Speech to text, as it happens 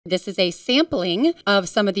This is a sampling of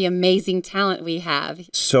some of the amazing talent we have.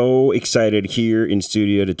 So excited here in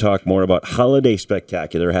studio to talk more about Holiday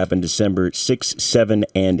Spectacular. Happened December 6, 7,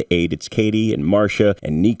 and 8. It's Katie and Marcia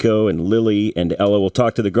and Nico and Lily and Ella. We'll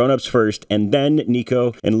talk to the grown-ups first, and then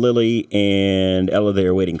Nico and Lily and Ella. They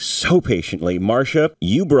are waiting so patiently. Marcia,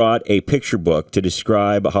 you brought a picture book to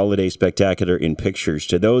describe Holiday Spectacular in pictures.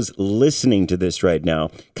 To those listening to this right now,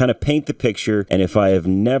 kind of paint the picture, and if I have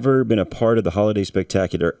never been a part of the Holiday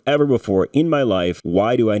Spectacular ever before in my life,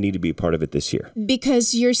 why do I need to be a part of it this year?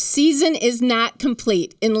 Because your season is not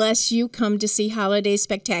complete unless you come to see Holiday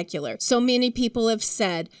Spectacular. So many people have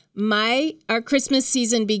said, our Christmas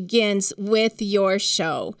season begins with your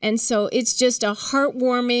show. And so it's just a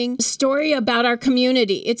heartwarming story about our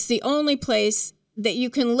community. It's the only place that you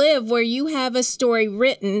can live where you have a story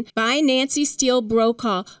written by Nancy Steele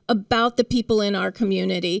Brokaw about the people in our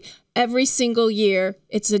community. Every single year,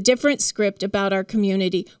 it's a different script about our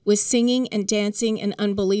community with singing and dancing and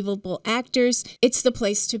unbelievable actors. It's the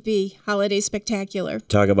place to be, Holiday Spectacular.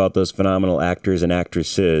 Talk about those phenomenal actors and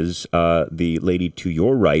actresses. The lady to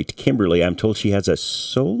your right, Kimberly, I'm told she has a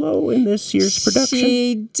solo in this year's production.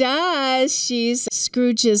 She does. She's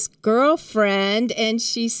Scrooge's girlfriend, and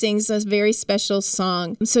she sings a very special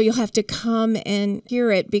song. So you'll have to come and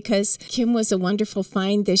hear it because Kim was a wonderful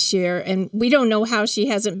find this year, and we don't know how she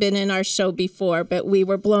hasn't been in our show before, but we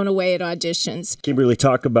were blown away at auditions. Kimberly,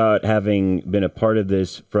 talk about having been a part of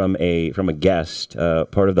this from a guest,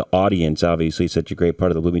 part of the audience, obviously such a great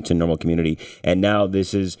part of the Bloomington normal community. And now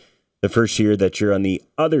this is the first year that you're on the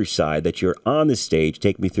other side, that you're on the stage.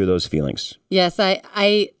 Take me through those feelings. Yes,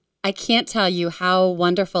 I can't tell you how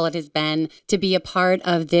wonderful it has been to be a part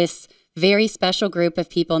of this very special group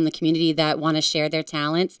of people in the community that want to share their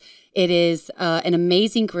talents. It is an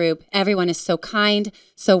amazing group. Everyone is so kind,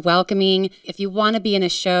 so welcoming. If you want to be in a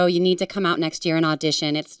show, you need to come out next year and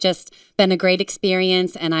audition. It's just been a great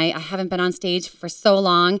experience, and I haven't been on stage for so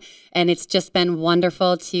long, and it's just been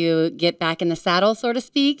wonderful to get back in the saddle, so to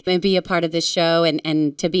speak, and be a part of this show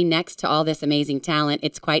and to be next to all this amazing talent.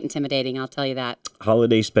 It's quite intimidating, I'll tell you that.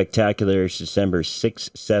 Holiday Spectacular, December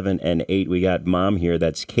 6, 7, and 8. We got Mom here.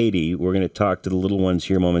 That's Katie. We're going to talk to the little ones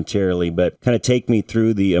here momentarily, but kind of take me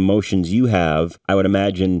through the emotions you have. I would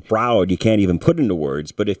imagine proud, you can't even put into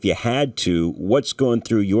words, but if you had to, what's going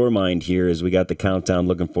through your mind here as we got the countdown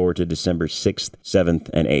looking forward to December 6th, 7th,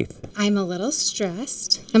 and 8th? I'm a little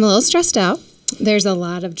stressed. I'm a little stressed out. There's a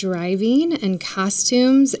lot of driving and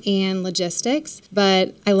costumes and logistics,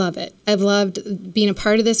 but I love it. I've loved being a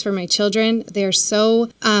part of this for my children. There's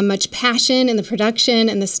so much passion in the production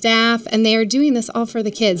and the staff, and they are doing this all for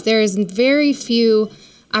the kids. There is very few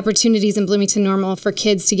opportunities in Bloomington Normal for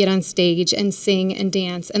kids to get on stage and sing and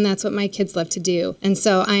dance, and that's what my kids love to do. And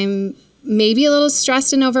so I'm maybe a little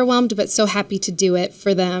stressed and overwhelmed, but so happy to do it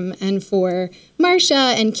for them and for Marcia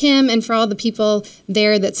and Kim and for all the people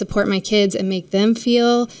there that support my kids and make them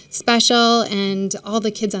feel special, and all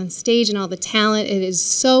the kids on stage and all the talent. It is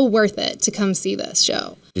so worth it to come see this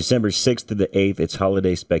show. December 6th to the 8th, it's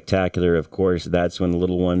Holiday Spectacular. Of course, that's when the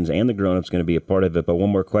little ones and the grown-ups are going to be a part of it. But one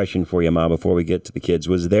more question for you, Mom, before we get to the kids.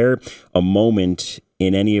 Was there a moment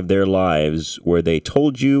in any of their lives where they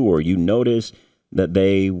told you or you noticed that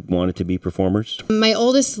they wanted to be performers? My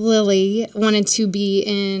oldest, Lily, wanted to be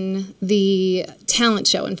in the talent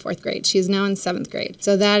show in 4th grade. She is now in 7th grade.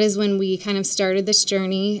 So that is when we kind of started this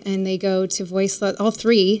journey, and they go to voice lessons. All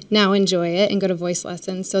three now enjoy it and go to voice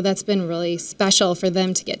lessons. So that's been really special for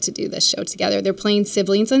them to get to do this show together. They're playing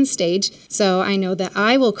siblings on stage, so I know that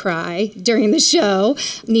I will cry during the show.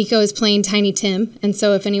 Nico is playing Tiny Tim, and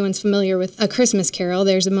so if anyone's familiar with A Christmas Carol,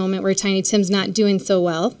 there's a moment where Tiny Tim's not doing so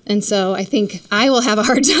well. And so I think I will have a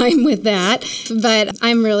hard time with that, but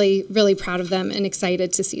I'm really, really proud of them and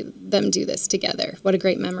excited to see them do this together. What a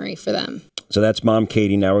great memory for them. So that's Mom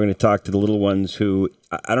Katie. Now we're going to talk to the little ones who,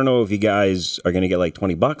 I don't know if you guys are going to get like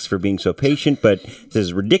 $20 for being so patient, but this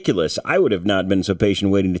is ridiculous. I would have not been so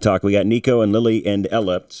patient waiting to talk. We got Nico and Lily and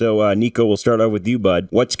Ella. So Nico, we'll start out with you, bud.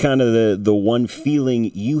 What's kind of the one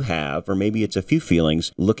feeling you have, or maybe it's a few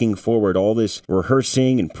feelings, looking forward, all this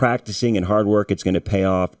rehearsing and practicing and hard work, it's going to pay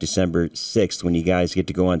off December 6th when you guys get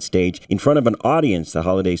to go on stage in front of an audience, the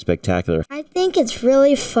Holiday Spectacular. I think it's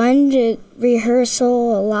really fun to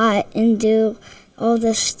rehearsal a lot and do all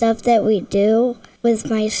the stuff that we do with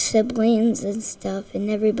my siblings and stuff and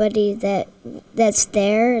everybody that's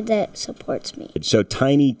there that supports me. So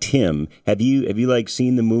Tiny Tim, have you like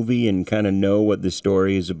seen the movie and kind of know what the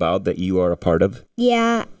story is about that you are a part of?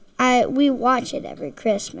 Yeah, we watch it every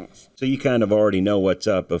Christmas. So you kind of already know what's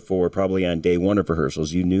up before, probably on day one of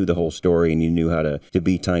rehearsals. You knew the whole story and you knew how to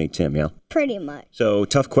be Tiny Tim, yeah? Pretty much. So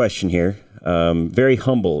tough question here. Very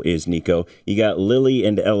humble is Nico. You got Lily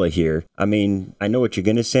and Ella here. I mean, I know what you're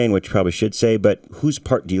going to say and what you probably should say, but whose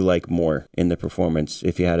part do you like more in the performance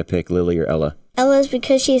if you had to pick Lily or Ella? Ella's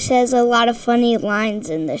because she says a lot of funny lines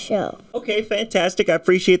in the show. Okay, fantastic. I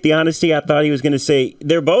appreciate the honesty. I thought he was going to say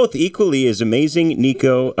they're both equally as amazing.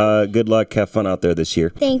 Nico, good luck. Have fun out there this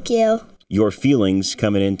year. Thank you. Your feelings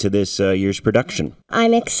coming into this year's production?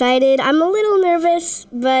 I'm excited. I'm a little nervous,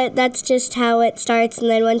 but that's just how it starts. And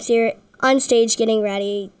then once you're on stage getting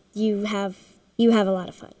ready, you have a lot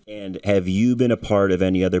of fun. And have you been a part of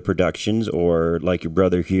any other productions, or like your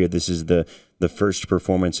brother here, this is the first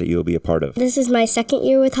performance that you'll be a part of? This is my second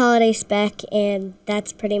year with Holiday Spec, and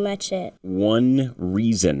that's pretty much it. One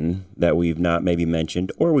reason that we've not maybe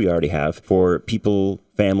mentioned, or we already have, for people,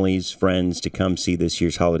 families, friends to come see this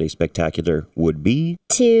year's Holiday Spectacular would be?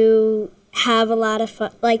 To have a lot of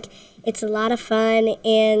fun. Like, it's a lot of fun,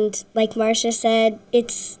 and like Marcia said,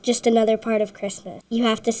 it's just another part of Christmas. You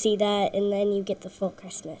have to see that, and then you get the full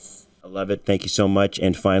Christmas. I love it. Thank you so much.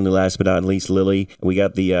 And finally, last but not least, Lily, we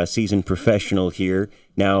got the seasoned professional here.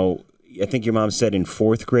 Now, I think your mom said in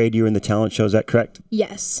 4th grade you were in the talent show. Is that correct?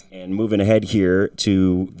 Yes. And moving ahead here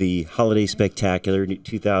to the Holiday Spectacular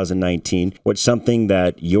 2019, what's something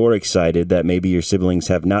that you're excited that maybe your siblings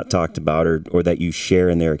have not talked about or that you share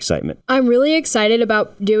in their excitement? I'm really excited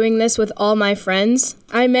about doing this with all my friends.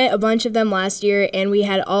 I met a bunch of them last year, and we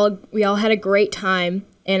all had a great time,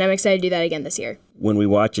 and I'm excited to do that again this year. When we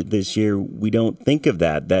watch it this year, we don't think of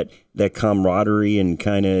that camaraderie and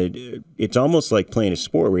kind of, it's almost like playing a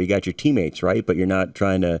sport where you got your teammates, right? But you're not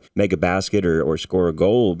trying to make a basket or score a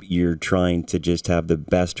goal. You're trying to just have the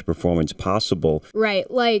best performance possible.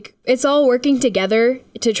 Right. Like, it's all working together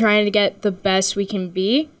to try to get the best we can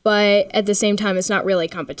be. But at the same time, it's not really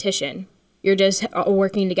competition. You're just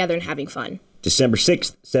working together and having fun. December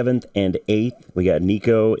 6th, 7th, and 8th, we got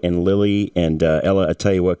Nico and Lily and Ella. I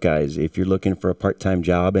tell you what, guys, if you're looking for a part-time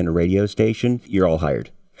job in a radio station, you're all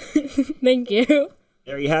hired. Thank you.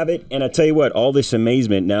 There you have it. And I tell you what, all this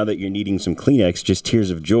amazement, now that you're needing some Kleenex, just tears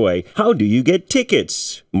of joy. How do you get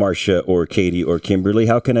tickets, Marcia or Katie or Kimberly?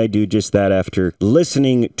 How can I do just that after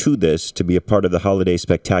listening to this to be a part of the Holiday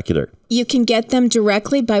Spectacular? You can get them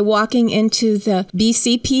directly by walking into the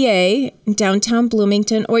BCPA in downtown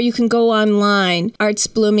Bloomington, or you can go online,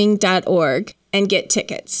 artsblooming.org, and get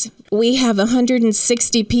tickets. We have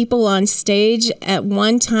 160 people on stage at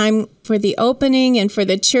one time for the opening and for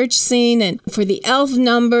the church scene and for the elf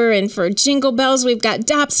number and for Jingle Bells. We've got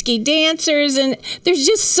Dopsky dancers, and there's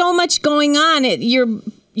just so much going on.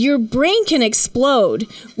 Your brain can explode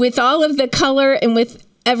with all of the color and with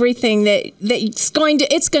everything that it's going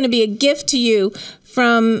to be a gift to you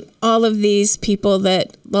from all of these people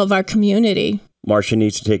that love our community. Marcia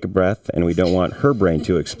needs to take a breath, and we don't want her brain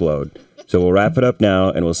to explode. So we'll wrap it up now,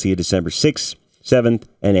 and we'll see you December 6th, 7th,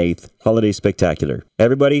 and 8th, Holiday Spectacular.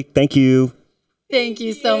 Everybody, thank you. Thank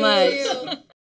you so much.